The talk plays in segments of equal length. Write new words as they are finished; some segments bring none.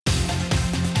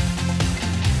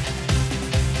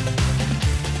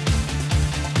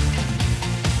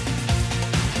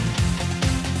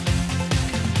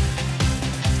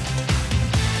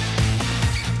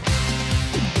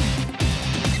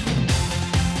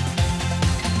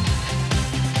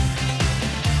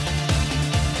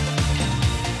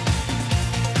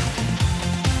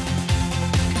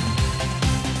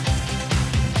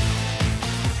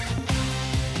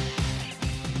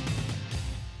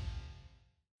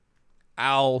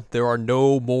Al, there are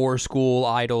no more school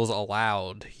idols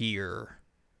allowed here.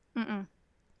 Mm-mm.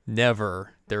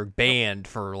 Never. They're Nope. banned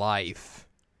for life.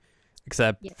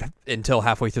 Except Yeah. until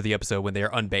halfway through the episode when they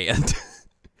are unbanned.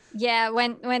 Yeah,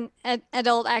 when an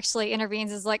adult actually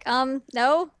intervenes, is like, no,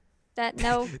 no,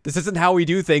 This isn't how we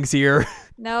do things here.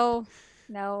 no,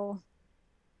 no.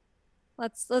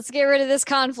 Let's get rid of this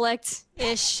conflict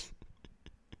ish.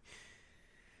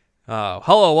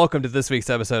 Hello, welcome to this week's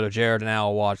episode of Jared and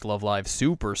Al Watch Love Live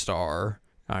Superstar.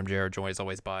 I'm Jared, joined as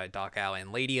always by Doc Al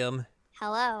and Ladium.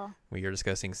 Hello. We are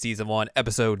discussing season 1,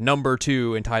 episode number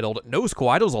 2, entitled No School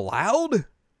Idols Allowed?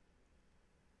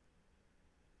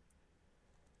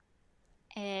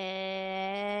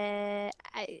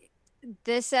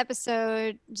 This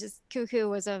episode, just Cuckoo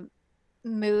was a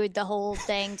mood the whole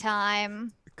dang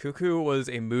time. Cuckoo was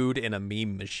a mood and a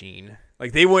meme machine.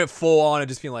 Like, they went full on and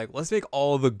just being like, let's make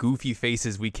all the goofy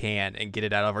faces we can and get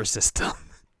it out of our system.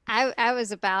 I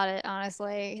was about it,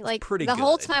 honestly. Like pretty the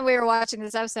whole good. time we were watching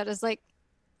this episode, I was like,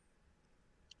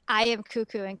 I am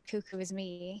Cuckoo and Cuckoo is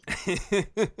me.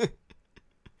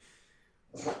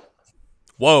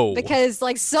 Whoa. Because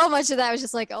like so much of that was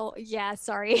just like, oh yeah,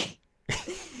 sorry.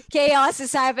 Chaos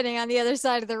is happening on the other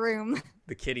side of the room.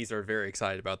 The kiddies are very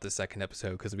excited about this second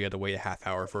episode because we had to wait a half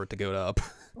hour for it to go up.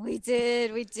 We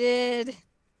did.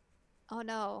 Oh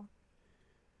no.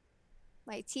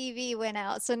 My TV went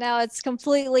out, so now it's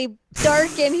completely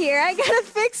dark in here. I gotta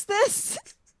fix this.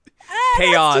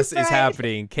 Chaos is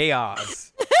happening.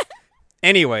 Chaos.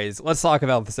 Anyways, let's talk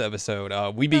about this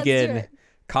episode. We begin.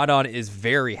 Kanan is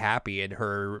very happy, and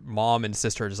her mom and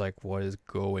sister are just like, what is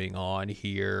going on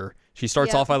here? She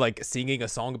starts off by like singing a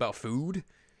song about food,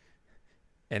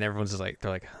 and everyone's just like,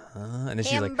 they're like, huh? And then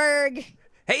she's like,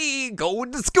 hey,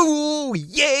 going to school,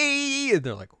 yay! And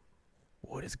they're like,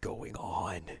 what is going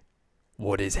on?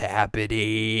 What is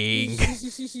happening?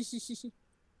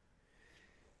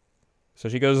 So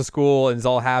she goes to school and is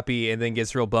all happy, and then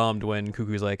gets real bummed when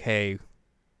Cuckoo's like, hey,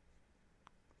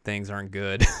 things aren't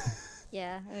good.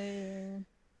 Yeah.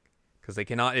 Because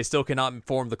they still cannot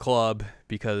form the club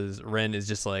because Ren is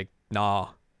just like, nah,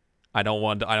 I don't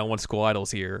want school idols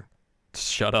here.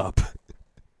 Shut up.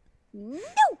 No.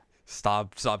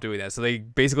 Stop doing that. So they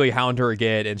basically hound her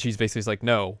again, and she's basically just like,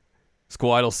 no,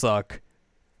 school idols suck.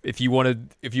 If you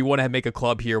want to make a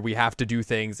club here, we have to do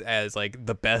things as like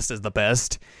the best as the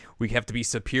best. We have to be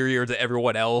superior to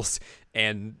everyone else,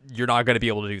 and you're not going to be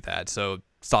able to do that. So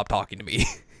stop talking to me.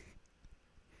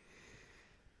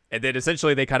 And then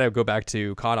essentially they kind of go back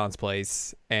to Kanan's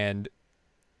place, and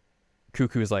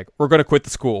Cuckoo's like, we're going to quit the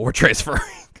school. We're transferring.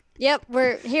 Yep,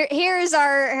 we're here. Here's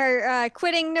her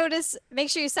quitting notice. Make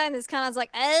sure you sign this. Kanan's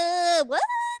like, what?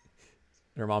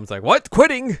 Her mom's like, what?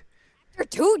 Quitting? For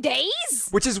 2 days?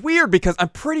 Which is weird because I'm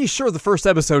pretty sure the first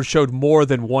episode showed more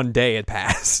than 1 day had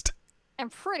passed. I'm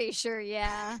pretty sure,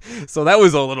 yeah. So that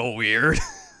was a little weird.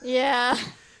 Yeah.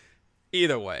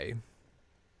 Either way,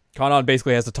 Kanan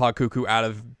basically has to talk Cuckoo out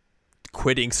of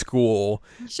quitting school.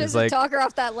 Should like, talk her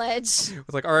off that ledge.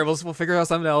 It's like, all right, we'll figure out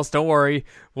something else. Don't worry,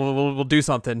 we'll do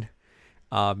something.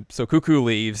 So Cuckoo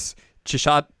leaves.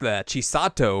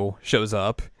 Chisato shows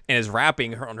up and is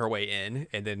rapping her on her way in,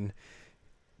 and then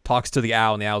talks to the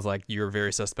owl, and the owl's like, you're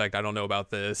very suspect. I don't know about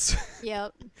this.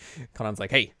 Yep. Kanan's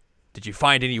like, hey, did you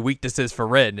find any weaknesses for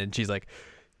Ren? And she's like,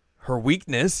 her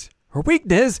weakness, her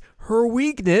weakness, her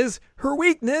weakness, her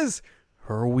weakness,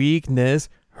 her weakness,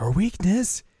 her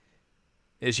weakness.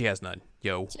 She has none.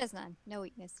 Yo. She has none. No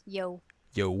weakness. Yo.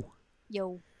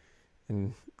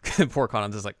 And poor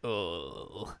Kanan's just like,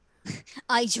 ugh.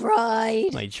 I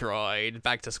tried.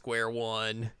 Back to square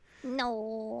one.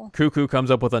 No. Cuckoo comes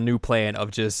up with a new plan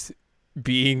of just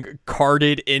being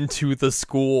carted into the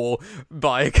school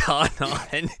by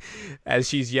Kanan as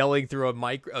she's yelling through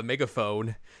a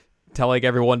megaphone, telling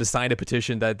everyone to sign a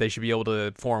petition that they should be able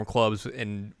to form clubs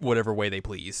in whatever way they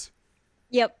please.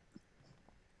 Yep.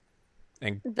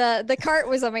 And the cart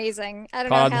was amazing. I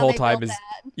don't Kanan know how they built that.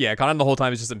 Yeah, Kanan the whole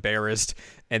time is just embarrassed,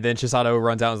 and then Chisato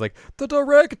runs out and is like, the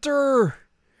director,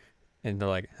 and they're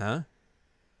like, huh?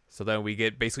 So then we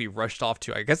get basically rushed off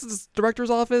to, I guess it's the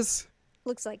director's office.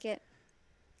 Looks like it.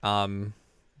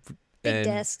 Big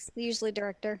desks, usually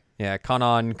director. Yeah,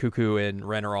 Kanan, Cuckoo, and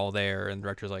Ren are all there, and the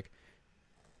director's like,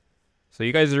 so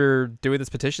you guys are doing this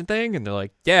petition thing? And they're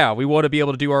like, yeah, we want to be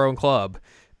able to do our own club.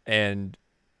 And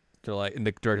they're like, and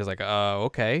the director's like,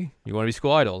 okay, you want to be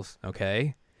school idols,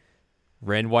 okay.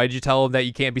 Ren, why did you tell them that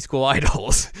you can't be school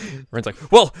idols? Ren's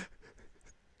like, well,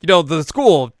 the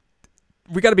school,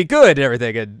 we got to be good and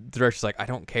everything. And the director's like, I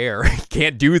don't care. You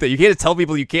can't do that. You can't tell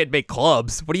people you can't make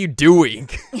clubs. What are you doing?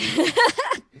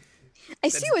 I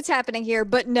see what's happening here,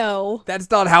 but no. That's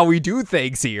not how we do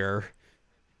things here.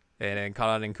 And then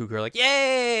Kanan and Cuckoo are like,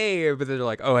 yay! But they're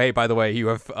like, oh, hey, by the way,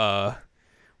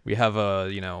 we have a,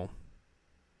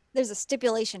 There's a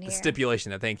stipulation a here.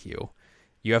 stipulation that thank you.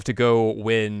 You have to go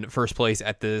win first place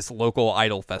at this local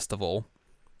idol festival.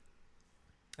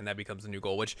 And that becomes a new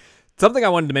goal, which something I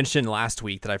wanted to mention last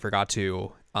week that I forgot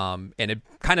to, and it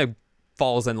kind of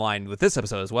falls in line with this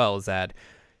episode as well, is that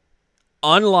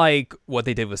unlike what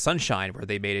they did with Sunshine, where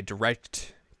they made a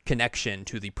direct connection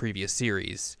to the previous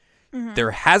series,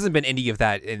 there hasn't been any of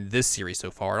that in this series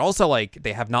so far. And also, like,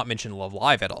 they have not mentioned Love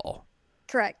Live at all.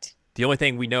 Correct. The only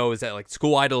thing we know is that, like,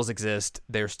 school idols exist.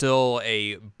 They're still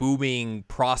a booming,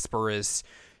 prosperous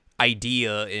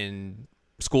idea in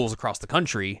schools across the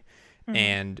country.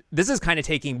 And this is kind of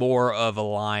taking more of a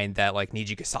line that, like,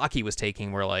 Nijikisaki was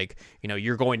taking, where, like,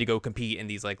 you're going to go compete in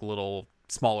these, like, little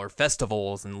smaller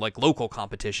festivals and, like, local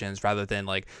competitions rather than,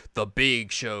 like, the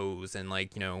big shows and,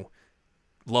 like,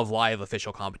 Love Live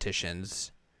official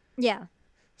competitions. Yeah.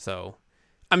 So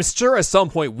I'm sure at some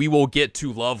point we will get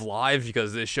to Love Live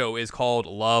because this show is called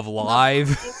Love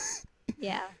Live.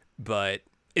 Yeah. But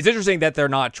it's interesting that they're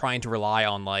not trying to rely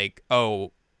on, like,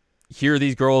 oh, here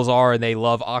these girls are and they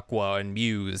love Aqua and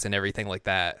Muse and everything like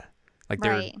that. Like,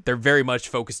 they're very much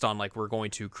focused on, like, we're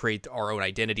going to create our own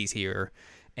identities here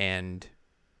and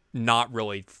not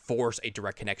really force a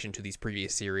direct connection to these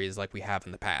previous series like we have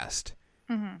in the past.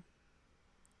 Mm-hmm.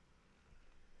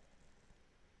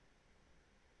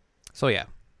 So yeah.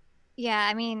 Yeah,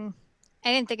 I mean,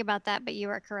 I didn't think about that, but you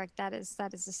are correct. That is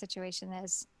the situation that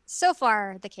is so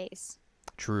far the case.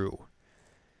 True.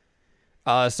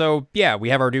 So yeah, we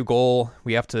have our new goal.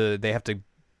 They have to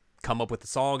come up with the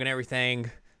song and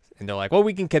everything, and they're like, well,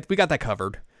 we got that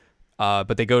covered.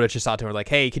 But they go to Chisato and are like,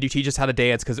 hey, can you teach us how to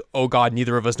dance? Because, oh god,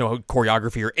 neither of us know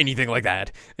choreography or anything like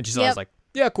that. And Chisato's like,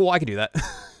 yeah, cool, I can do that.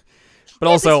 But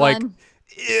also, like,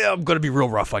 yeah, I'm gonna be real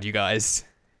rough on you guys.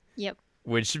 Yep.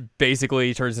 Which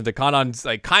basically turns into Kanan's,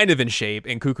 like, kind of in shape,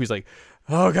 and Cuckoo's like,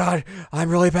 oh god,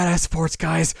 I'm really bad at sports,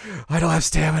 guys. I don't have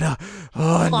stamina.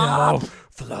 Oh Flop. no.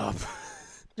 Flop.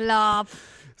 Flop.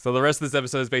 So the rest of this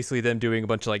episode is basically them doing a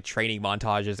bunch of, like, training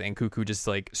montages and Cuckoo just,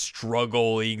 like,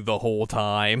 struggling the whole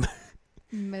time.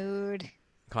 Mood.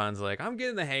 Kanan's like, I'm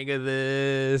getting the hang of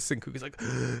this. And Cuckoo's like,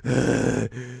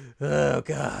 oh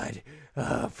god.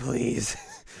 Oh, please.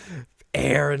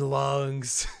 Air and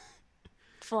lungs.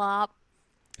 Flop.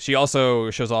 She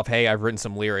also shows off, hey, I've written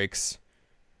some lyrics.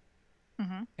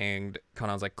 Mm-hmm. And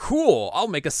Kanan's like, cool, I'll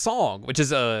make a song, which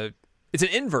is it's an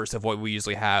inverse of what we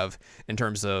usually have in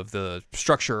terms of the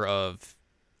structure of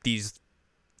these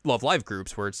Love Live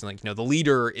groups, where it's like, the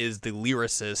leader is the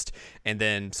lyricist and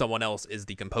then someone else is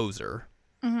the composer.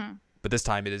 Mm-hmm. But this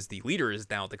time it is the leader is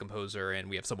now the composer and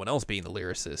we have someone else being the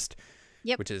lyricist.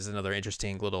 Yep. Which is another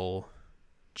interesting little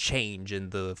change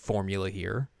in the formula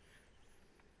here.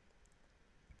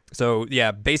 So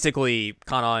yeah, basically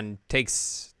Kanan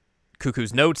takes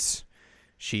Cuckoo's notes.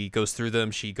 She goes through them.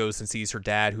 She goes and sees her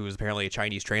dad, who is apparently a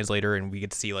Chinese translator, and we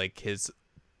get to see, like, his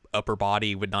upper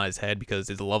body, but not his head, because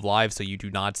it's a Love Live, so you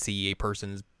do not see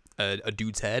a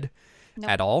dude's head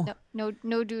at all. No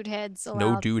dude heads allowed.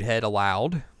 No dude head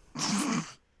allowed.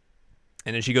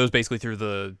 And then she goes basically through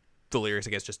the lyrics,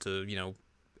 I guess, just to,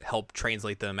 help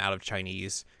translate them out of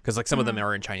Chinese, because, like, some of them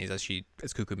are in Chinese,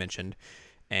 as Cuckoo mentioned,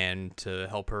 and to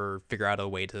help her figure out a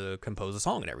way to compose a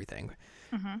song and everything.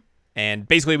 Mm-hmm. And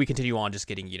basically we continue on just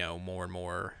getting, more and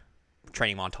more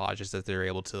training montages that they're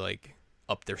able to, like,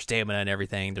 up their stamina and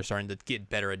everything. They're starting to get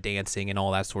better at dancing and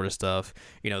all that sort of stuff.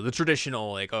 The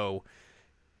traditional, like, oh,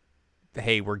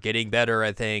 hey, we're getting better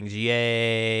at things.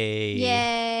 Yay.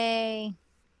 Yay.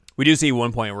 We do see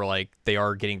one point where, like, they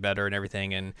are getting better and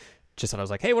everything. And just thought, I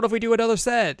was like, hey, what if we do another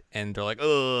set? And they're like,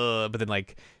 ugh. But then,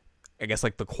 like, I guess,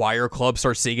 like, the choir club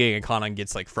starts singing and Kanan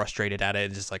gets, like, frustrated at it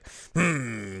and just like,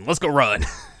 let's go run.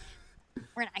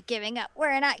 We're not giving up.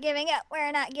 We're not giving up.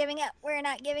 We're not giving up. We're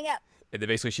not giving up. And then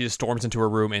basically she just storms into her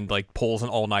room and, like, pulls an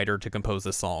all-nighter to compose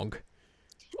this song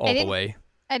all the way.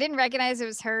 I didn't recognize it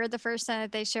was her the first time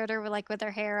that they showed her with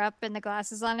her hair up and the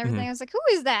glasses on and everything. I was like, who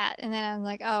is that? And then I'm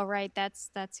like, oh, right. That's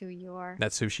who you are.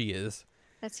 That's who she is.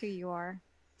 That's who you are.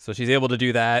 So she's able to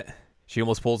do that. She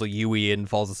almost pulls a Yui and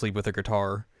falls asleep with her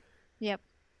guitar. Yep.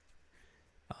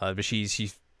 But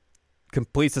she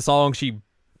completes the song. She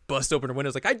busts open her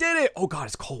windows like, I did it! Oh god,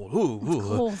 it's cold. Ooh, ooh. It's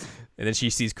cold. And then she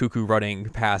sees Cuckoo running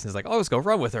past and is like, oh, let's go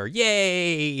run with her.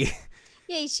 Yay!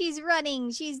 Yay, she's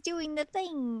running. She's doing the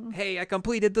thing. Hey, I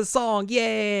completed the song.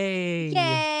 Yay!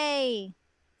 Yay!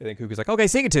 And then Cuckoo's like, okay,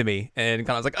 sing it to me. And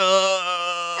Kanan's like,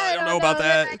 I don't know about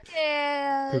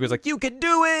that. Cuckoo's like, you can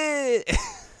do it!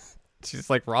 She's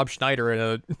like Rob Schneider in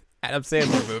a Adam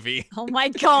Sandler movie. Oh my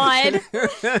god.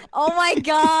 Oh my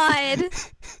god.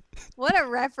 What a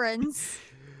reference.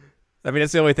 I mean,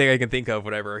 that's the only thing I can think of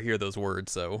whenever I hear those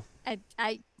words. So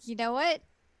you know what?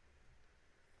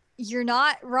 You're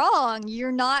not wrong.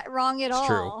 You're not wrong at all.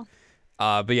 True.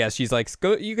 But yeah, she's like,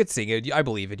 "Go, you could sing it. I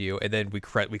believe in you." And then we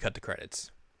cut to credits.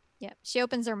 Yep. She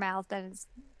opens her mouth. That is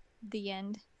the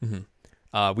end.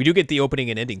 Mm-hmm. We do get the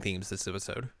opening and ending themes this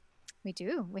episode. We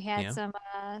do. We had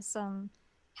some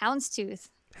Houndstooth.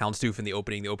 Houndstooth in the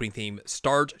opening. The opening theme,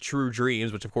 "Start True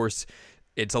Dreams," which of course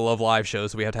it's a Love Live show,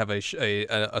 so we have to have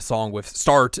a song with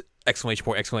 "Start!"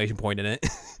 exclamation point in it.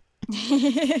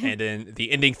 And then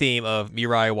the ending theme of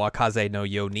 "Mirai wa Kaze no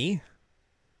Yo ni."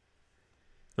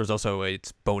 There's also a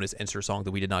bonus insert song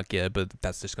that we did not get, but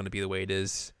that's just going to be the way it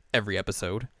is every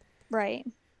episode. Right.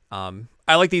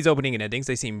 I like these opening and endings.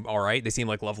 They seem all right. They seem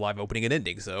like Love Live opening and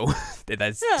ending, so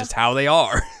that's just how they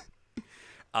are.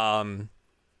 There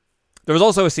was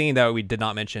also a scene that we did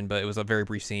not mention, but it was a very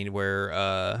brief scene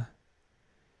where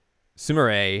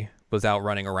Sumire was out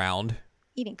running around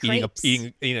eating crepes.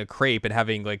 eating a crepe and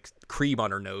having like cream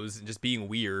on her nose and just being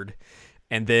weird.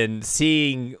 And then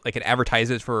seeing like an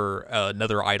advertisement for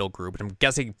another idol group, and I'm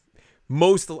guessing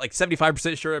most, like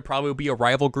 75% sure it probably will be a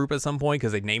rival group at some point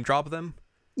because they name drop them.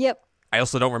 Yep. I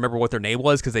also don't remember what their name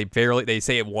was because they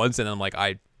say it once and I'm like,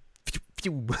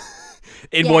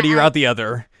 in one ear out the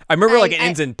other. I remember like it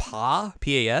ends in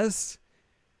P-A-S.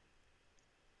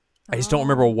 I just don't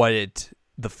remember what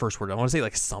the first word. I want to say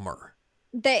like summer.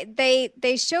 They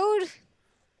showed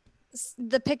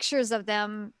the pictures of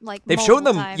them like they've shown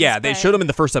them times, they showed them in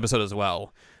the first episode as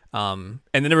well. And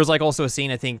then there was like also a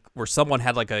scene I think where someone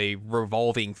had like a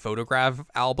revolving photograph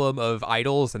album of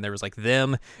idols, and there was like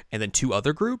them and then two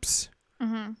other groups.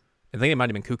 I think it might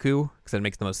have been Cuckoo because that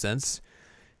makes the most sense.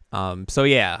 So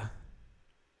yeah,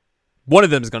 one of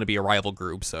them is going to be a rival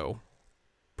group, so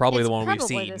probably the one we've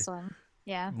seen this one.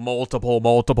 Yeah, multiple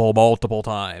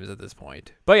times at this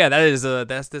point. But yeah,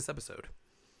 that's this episode.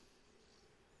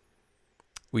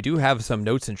 We do have some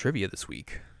notes and trivia this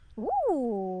week.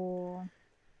 Ooh.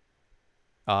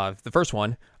 The first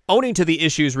one, owing to the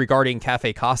issues regarding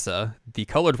Cafe Casa, the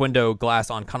colored window glass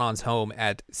on Kanon's home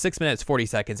at 6 minutes 40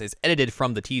 seconds is edited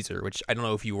from the teaser, which I don't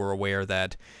know if you were aware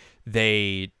that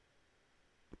they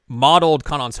modeled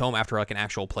Kanon's home after like an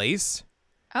actual place.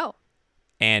 Oh.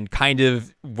 And kind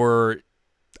of were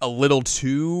a little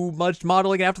too much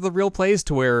modeling after the real place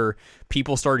to where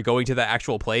people started going to the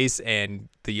actual place and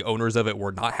the owners of it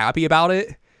were not happy about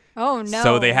it. Oh, no.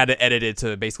 So they had to edit it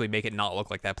to basically make it not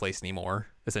look like that place anymore,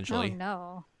 essentially.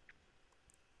 Oh,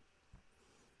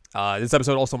 no. This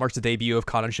episode also marks the debut of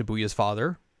Kanon Shibuya's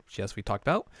father, which, yes, we talked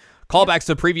about. Callbacks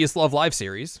to previous Love Live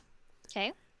series.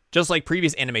 Okay. Just like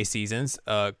previous anime seasons,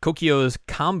 Kokio's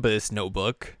Canvas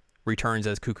notebook returns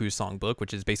as Cuckoo's songbook,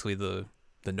 which is basically the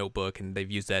notebook, and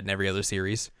they've used that in every other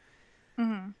series.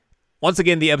 Once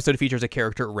again, the episode features a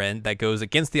character, Ren, that goes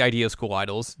against the idea of school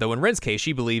idols, though in Ren's case,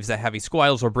 she believes that having school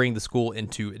idols will bring the school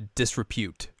into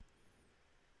disrepute.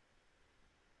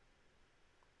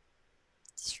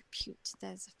 Disrepute,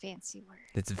 that is a fancy word.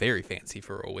 It's very fancy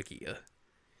for a wiki.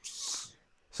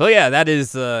 So yeah, that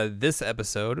is this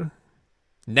episode.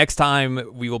 Next time,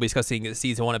 we will be discussing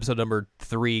season 1, episode number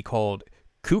 3, called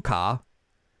Kuka,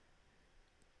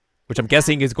 which I'm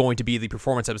guessing is going to be the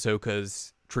performance episode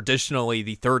because traditionally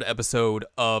the third episode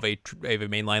of a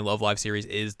mainline Love Live series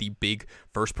is the big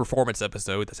first performance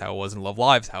episode. That's how it was in Love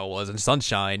Live, how it was in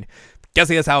Sunshine.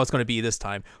 Guessing that's how it's going to be this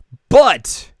time.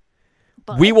 But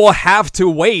we will have to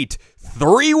wait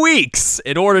 3 weeks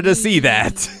in order to see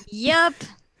that. Yep.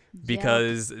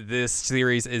 Because this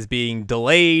series is being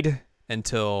delayed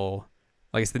until,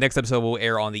 like I said, the next episode will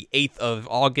air on the 8th of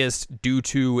August due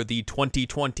to the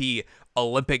 2020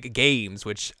 Olympic Games,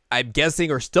 which I'm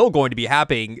guessing are still going to be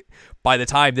happening by the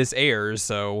time this airs.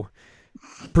 So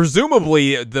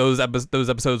presumably those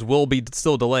episodes will be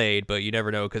still delayed, but you never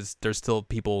know because there's still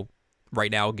people right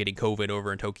now getting COVID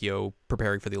over in Tokyo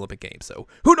preparing for the Olympic Games. So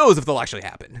who knows if they'll actually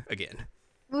happen again.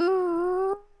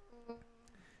 Ooh.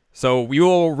 So we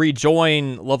will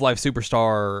rejoin Love Live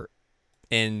Superstar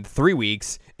in 3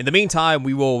 weeks. In the meantime,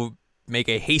 we will make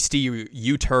a hasty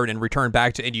U-turn and return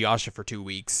back to Inuyasha for 2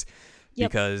 weeks. Yep.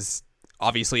 Because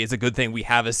obviously it's a good thing we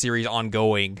have a series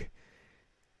ongoing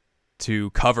to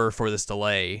cover for this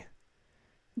delay.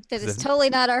 That is totally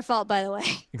not our fault, by the way.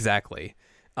 Exactly.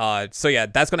 So yeah,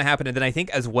 that's going to happen. And then I think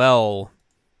as well,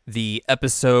 the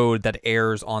episode that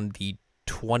airs on the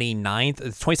 29th,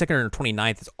 22nd or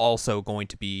 29th is also going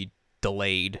to be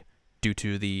delayed due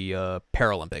to the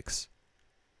Paralympics.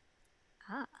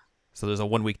 So there's a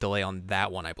 1 week delay on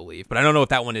that one, I believe. But I don't know if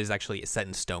that one is actually set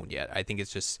in stone yet. I think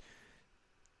it's just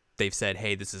they've said,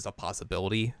 hey, this is a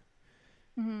possibility.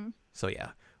 Mm-hmm. So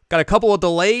yeah, got a couple of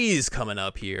delays coming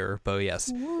up here. But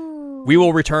yes, Woo. we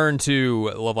will return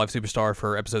to Love Live Superstar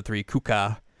for episode 3,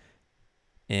 Kuka,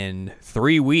 in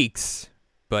 3 weeks.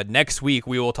 But next week,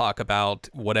 we will talk about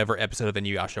whatever episode of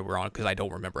Inuyasha we're on, because I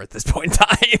don't remember at this point in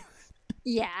time.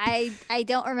 Yeah, I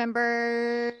don't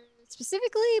remember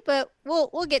specifically, but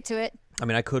we'll get to it. I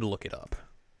mean, I could look it up.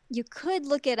 You could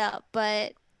look it up,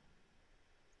 but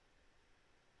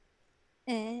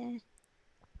eh.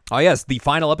 Oh, yes, the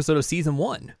final episode of Season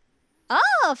 1.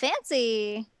 Oh,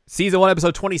 fancy. Season 1,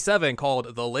 episode 27,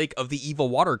 called The Lake of the Evil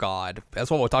Water God. That's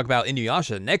what we'll talk about in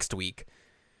Inuyasha next week.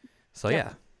 So, Yep.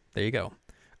 yeah, there you go.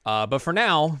 But for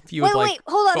now, if you would Wait,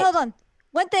 hold on.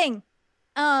 One thing.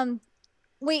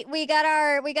 We got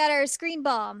our screen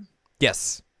bomb.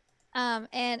 Yes. And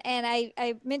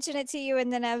I mentioned it to you,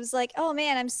 and then I was like, oh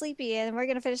man, I'm sleepy, and we're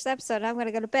gonna finish the episode, and I'm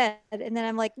gonna go to bed. And then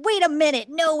I'm like, wait a minute,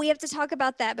 no, we have to talk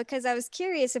about that, because I was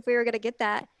curious if we were gonna get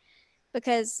that,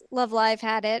 because Love Live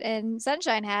had it and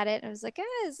Sunshine had it. And I was like,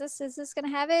 is this gonna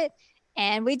have it?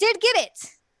 And we did get it.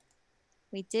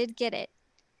 We did get it.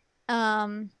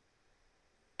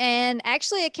 And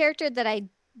actually a character that I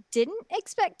didn't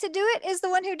expect to do it is the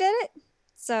one who did it.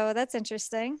 So that's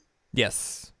interesting.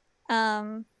 Yes.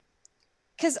 Because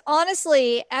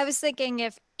honestly, I was thinking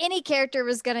if any character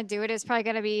was going to do it, it's probably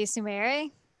going to be Sumire.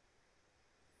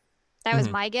 That was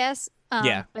my guess.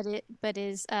 Yeah. But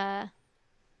is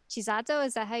Chisato,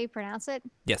 is that how you pronounce it?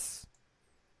 Yes.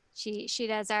 She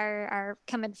does our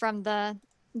coming from the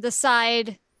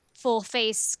side full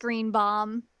face screen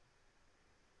bomb.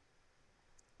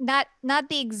 Not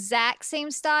the exact same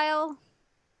style,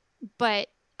 but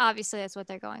obviously that's what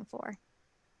they're going for.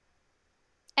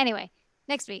 Anyway,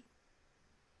 next week.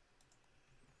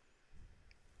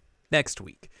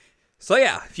 So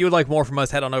yeah, if you would like more from us,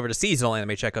 head on over to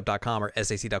seasonalanimecheckup.com or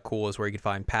sac.cool is where you can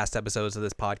find past episodes of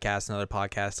this podcast and other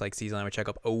podcasts like Seasonal Anime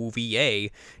Checkup OVA. You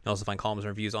can also find columns and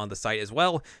reviews on the site as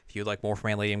well. If you'd like more from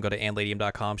Anladium, go to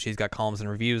anladium.com. She's got columns and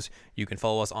reviews. You can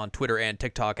follow us on Twitter and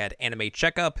TikTok at Anime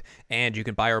Checkup, and you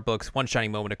can buy our books, One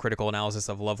Shining Moment, a critical analysis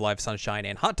of Love Live Sunshine,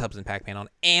 and Hot Tubs and Pac-Man on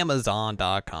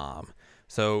Amazon.com.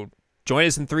 So join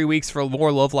us in 3 weeks for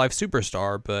more Love Live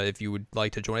Superstar, but if you would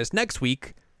like to join us next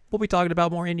week, we'll be talking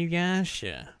about more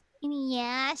Inuyasha.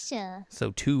 Inuyasha.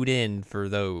 So tune in for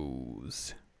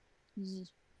those.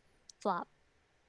 Flop.